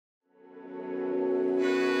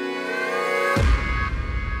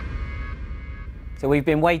So we've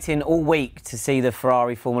been waiting all week to see the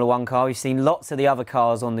Ferrari Formula 1 car. We've seen lots of the other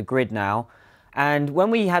cars on the grid now. And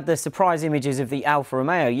when we had the surprise images of the Alfa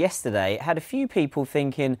Romeo yesterday, it had a few people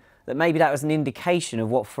thinking that maybe that was an indication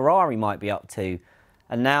of what Ferrari might be up to.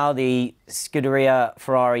 And now the Scuderia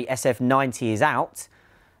Ferrari SF90 is out.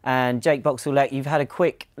 And Jake Boxall-Legge, you've had a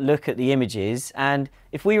quick look at the images. And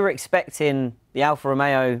if we were expecting the Alfa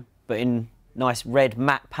Romeo, but in nice red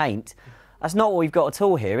matte paint, that's not what we've got at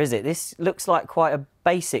all here, is it? This looks like quite a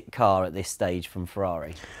basic car at this stage from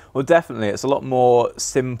Ferrari. Well, definitely. It's a lot more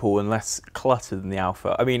simple and less cluttered than the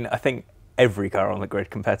Alfa. I mean, I think every car on the grid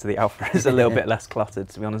compared to the Alfa is a little bit less cluttered,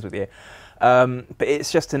 to be honest with you. But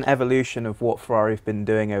it's just an evolution of what Ferrari have been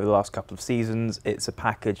doing over the last couple of seasons. It's a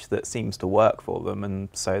package that seems to work for them, and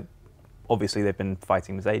so obviously they've been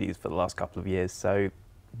fighting Mercedes for the last couple of years, so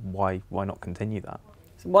why not continue that?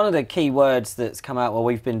 So one of the key words that's come out while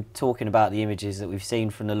we've been talking about the images that we've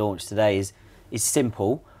seen from the launch today is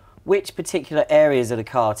simple. Which particular areas of the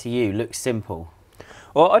car to you look simple?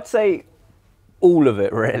 Well, I'd say all of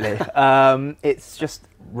it, really. It's just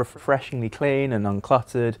refreshingly clean and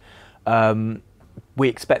uncluttered. We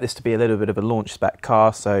expect this to be a little bit of a launch spec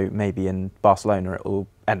car, so maybe in Barcelona it will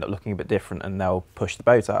end up looking a bit different and they'll push the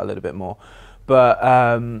boat out a little bit more.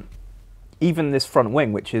 But even this front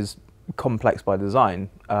wing, which is complex by design,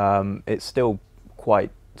 it's still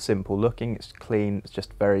quite simple looking. It's clean. It's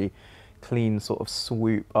just very clean sort of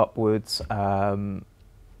swoop upwards.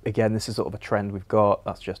 Again, this is sort of a trend we've got.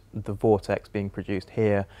 That's just the vortex being produced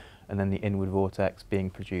here, and then the inward vortex being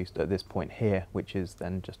produced at this point here, which is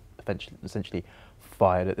then just essentially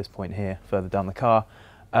fired at this point here, further down the car.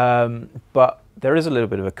 But there is a little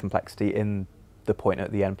bit of a complexity in the point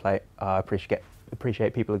at the end plate. I appreciate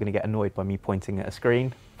people are going to get annoyed by me pointing at a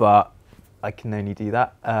screen, but I can only do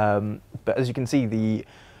that. But as you can see, the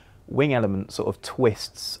wing element sort of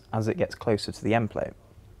twists as it gets closer to the end plate.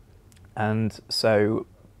 And so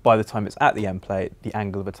by the time it's at the end plate, the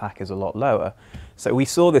angle of attack is a lot lower. So we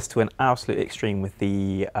saw this to an absolute extreme with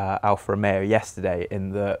the Alfa Romeo yesterday, in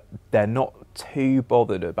that they're not too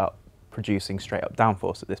bothered about producing straight up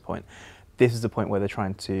downforce at this point. This is the point where they're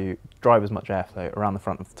trying to drive as much airflow around the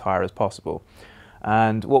front of the tyre as possible.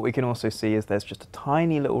 And what we can also see is there's just a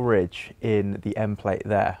tiny little ridge in the end plate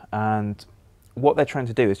there. And what they're trying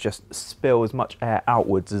to do is just spill as much air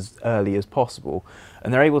outwards as early as possible.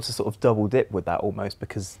 And they're able to sort of double dip with that almost,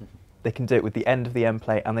 because they can do it with the end of the end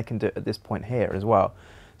plate and they can do it at this point here as well.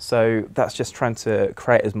 So that's just trying to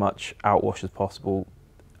create as much outwash as possible.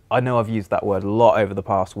 I know I've used that word a lot over the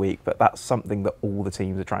past week, but that's something that all the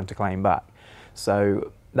teams are trying to claim back.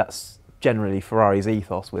 So that's generally Ferrari's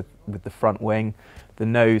ethos with the front wing. The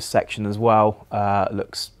nose section as well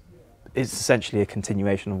it's essentially a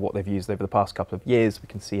continuation of what they've used over the past couple of years. We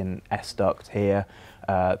can see an S duct here.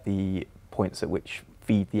 The points at which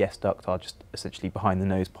feed the S duct are just essentially behind the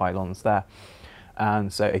nose pylons there.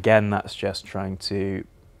 And so again, that's just trying to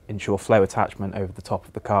ensure flow attachment over the top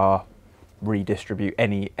of the car, redistribute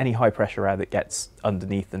any high pressure air that gets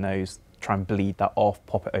underneath the nose, try and bleed that off,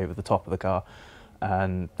 pop it over the top of the car.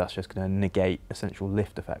 And that's just going to negate essential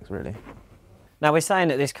lift effects, really. Now, we're saying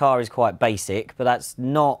that this car is quite basic, but that's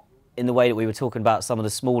not in the way that we were talking about some of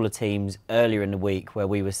the smaller teams earlier in the week, where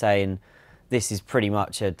we were saying this is pretty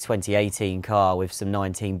much a 2018 car with some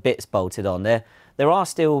 19 bits bolted on there. There are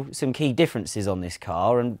still some key differences on this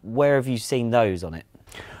car, and where have you seen those on it?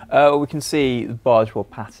 We can see the barge wheel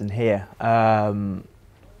pattern here.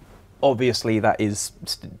 Obviously, that is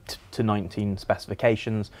to 19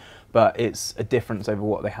 specifications, but it's a difference over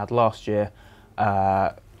what they had last year.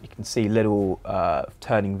 You can see little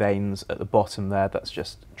turning vanes at the bottom there. That's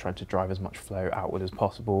just trying to drive as much flow outward as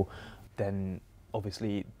possible. Then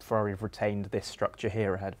obviously Ferrari have retained this structure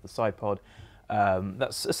here ahead of the side pod.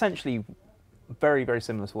 That's essentially very, very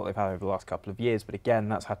similar to what they've had over the last couple of years, but again,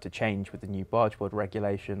 that's had to change with the new barge board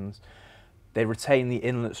regulations. They retain the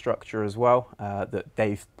inlet structure as well, that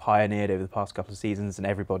they've pioneered over the past couple of seasons, and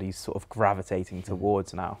everybody's sort of gravitating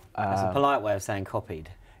towards now. That's a polite way of saying copied.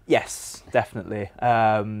 Yes, definitely.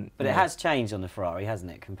 But it has changed on the Ferrari,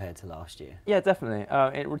 hasn't it, compared to last year? Yeah, definitely.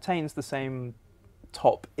 It retains the same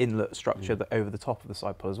top inlet structure that over the top of the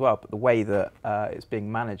side pod as well, but the way that it's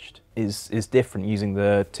being managed is different, using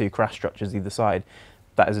the two crash structures either side.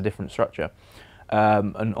 That is a different structure.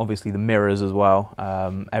 And obviously the mirrors as well.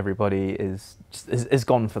 Everybody is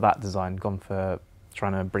gone for that design, gone for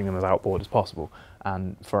trying to bring them as outboard as possible,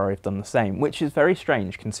 and Ferrari have done the same, which is very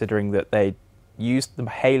strange considering that they used the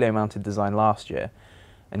halo mounted design last year,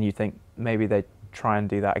 and you think maybe they'd try and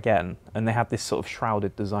do that again. And they had this sort of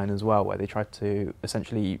shrouded design as well, where they tried to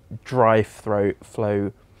essentially drive flow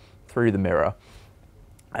through the mirror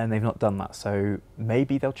and they've not done that. So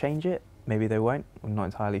maybe they'll change it, maybe they won't, I'm not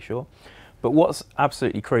entirely sure. But what's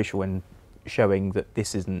absolutely crucial in showing that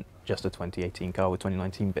this isn't just a 2018 car with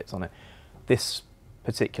 2019 bits on it, this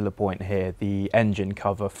particular point here, the engine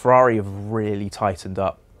cover, Ferrari have really tightened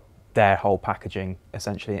up their whole packaging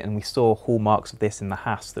essentially, and we saw hallmarks of this in the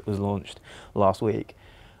Haas that was launched last week.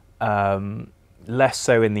 Less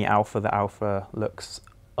so in the Alfa. The Alfa looks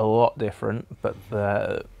a lot different, but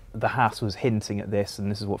the Haas was hinting at this, and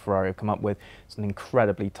this is what Ferrari have come up with. It's an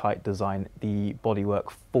incredibly tight design. The bodywork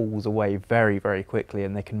falls away very, very quickly,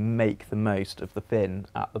 and they can make the most of the fin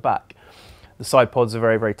at the back. The side pods are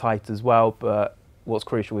very, very tight as well, but what's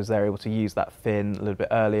crucial is they're able to use that fin a little bit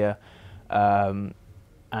earlier.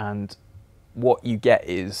 And what you get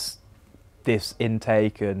is this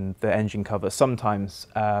intake and the engine cover. Sometimes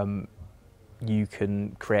you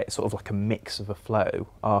can create sort of like a mix of a flow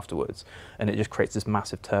afterwards, and it just creates this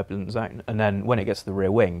massive turbulent zone. And then when it gets to the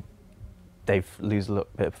rear wing, they lose a little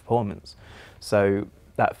bit of performance. So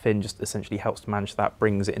that fin just essentially helps to manage that,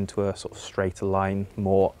 brings it into a sort of straighter line,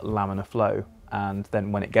 more laminar flow. And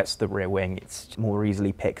then when it gets to the rear wing, it's more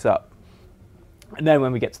easily picked up. And then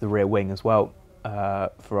when we get to the rear wing as well,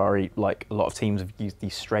 Ferrari, like a lot of teams, have used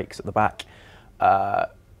these strakes at the back.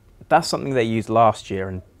 That's something they used last year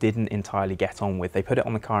and didn't entirely get on with. They put it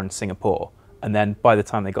on the car in Singapore, and then by the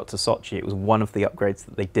time they got to Sochi, it was one of the upgrades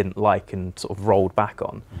that they didn't like and sort of rolled back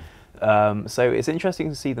on. So it's interesting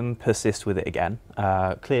to see them persist with it again.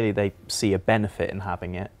 Clearly they see a benefit in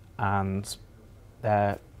having it, and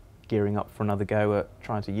they're gearing up for another go at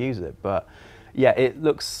trying to use it. But yeah, it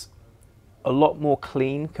looks a lot more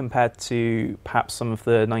clean compared to perhaps some of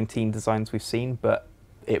the 19 designs we've seen, but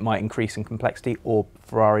it might increase in complexity, or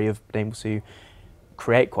Ferrari have been able to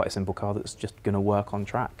create quite a simple car that's just going to work on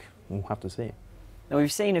track. We'll have to see. Now,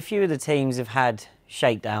 we've seen a few of the teams have had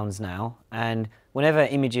shakedowns now, and whenever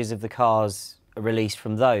images of the cars are released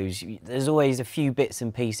from those, there's always a few bits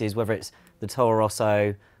and pieces, whether it's the Toro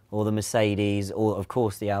Rosso or the Mercedes or, of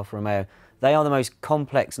course, the Alfa Romeo. They are the most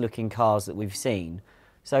complex looking cars that we've seen.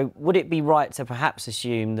 So would it be right to perhaps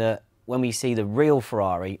assume that when we see the real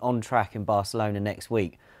Ferrari on track in Barcelona next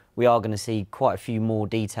week, we are going to see quite a few more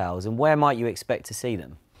details? And where might you expect to see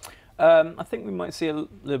them? I think we might see a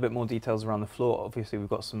little bit more details around the floor. Obviously, we've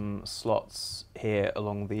got some slots here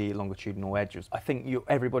along the longitudinal edges. I think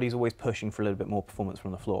everybody's always pushing for a little bit more performance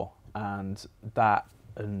from the floor, and that,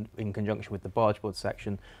 and in conjunction with the bargeboard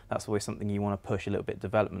section, that's always something you want to push a little bit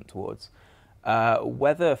development towards.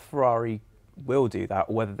 Whether Ferrari will do that,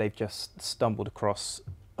 or whether they've just stumbled across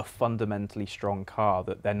a fundamentally strong car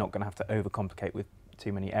that they're not going to have to overcomplicate with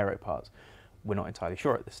too many aero parts, we're not entirely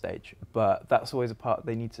sure at this stage. But that's always a part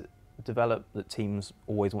they need to develop, that teams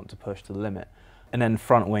always want to push to the limit. And then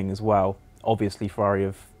front wing as well. Obviously Ferrari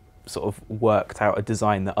have sort of worked out a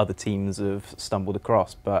design that other teams have stumbled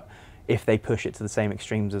across, but if they push it to the same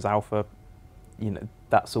extremes as Alfa, you know,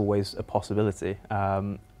 that's always a possibility.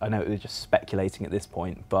 I know they're just speculating at this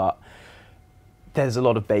point, but there's a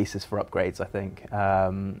lot of basis for upgrades, I think,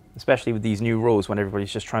 especially with these new rules when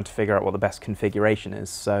everybody's just trying to figure out what the best configuration is.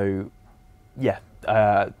 So yeah,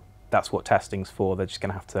 that's what testing's for. They're just going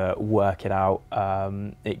to have to work it out.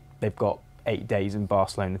 They've got 8 days in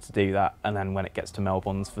Barcelona to do that, and then when it gets to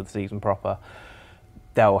Melbourne for the season proper,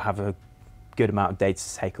 they'll have a good amount of data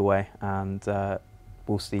to take away, and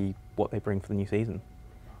we'll see what they bring for the new season.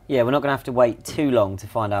 Yeah, we're not going to have to wait too long to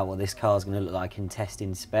find out what this car's going to look like in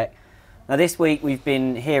testing spec. Now, this week we've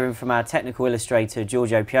been hearing from our technical illustrator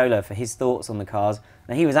Giorgio Piola for his thoughts on the cars.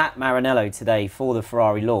 Now, he was at Maranello today for the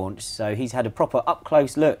Ferrari launch, so he's had a proper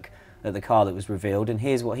up-close look at the car that was revealed, and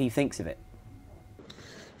here's what he thinks of it.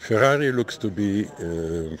 Ferrari looks to be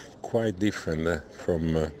quite different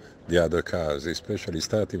from the other cars, especially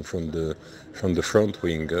starting from the front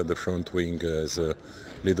wing. The front wing has a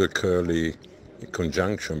little curly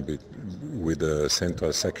conjunction with the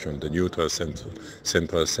central section, the neutral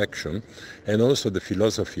central section, and also the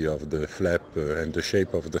philosophy of the flap and the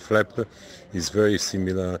shape of the flap is very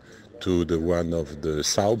similar to the one of the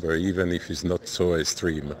Sauber, even if it's not so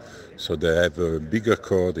extreme. So they have a bigger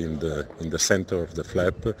chord in the center of the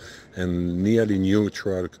flap and nearly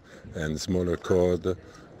neutral and smaller chord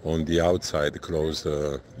on the outside, close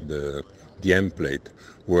the end plate,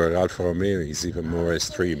 where Alfa Romeo is even more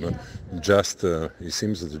extreme. Just it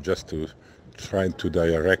seems to just to try to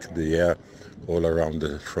direct the air all around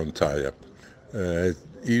the front tire.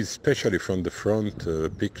 Especially from the front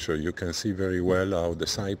picture, you can see very well how the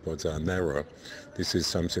side pods are narrow. This is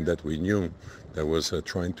something that we knew. That was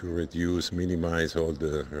trying to minimize all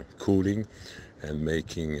the cooling, and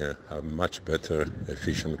making a much better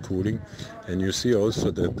efficient cooling. And you see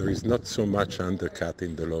also that there is not so much undercut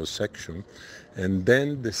in the low section, and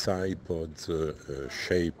then the side pods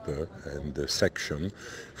shape and the section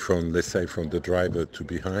from, let's say, from the driver to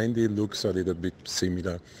behind, it looks a little bit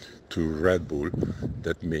similar to Red Bull.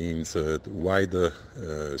 That means wider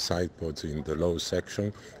side pods in the low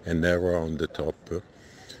section and narrow on the top,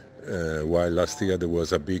 while last year there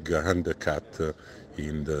was a big undercut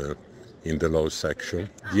in the low section.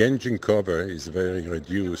 The engine cover is very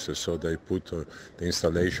reduced, so they put the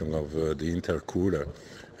installation of the intercooler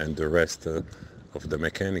and the rest of the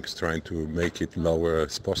mechanics trying to make it lower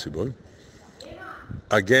as possible.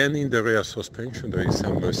 Again, in the rear suspension there is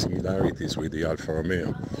some similarities with the Alfa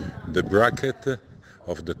Romeo. The bracket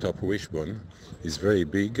of the top wishbone is very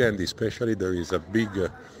big, and especially there is a big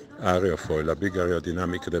aerofoil, a big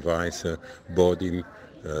aerodynamic device boarding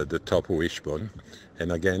the top wishbone,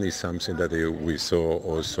 and again is something that we saw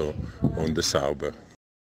also on the Sauber.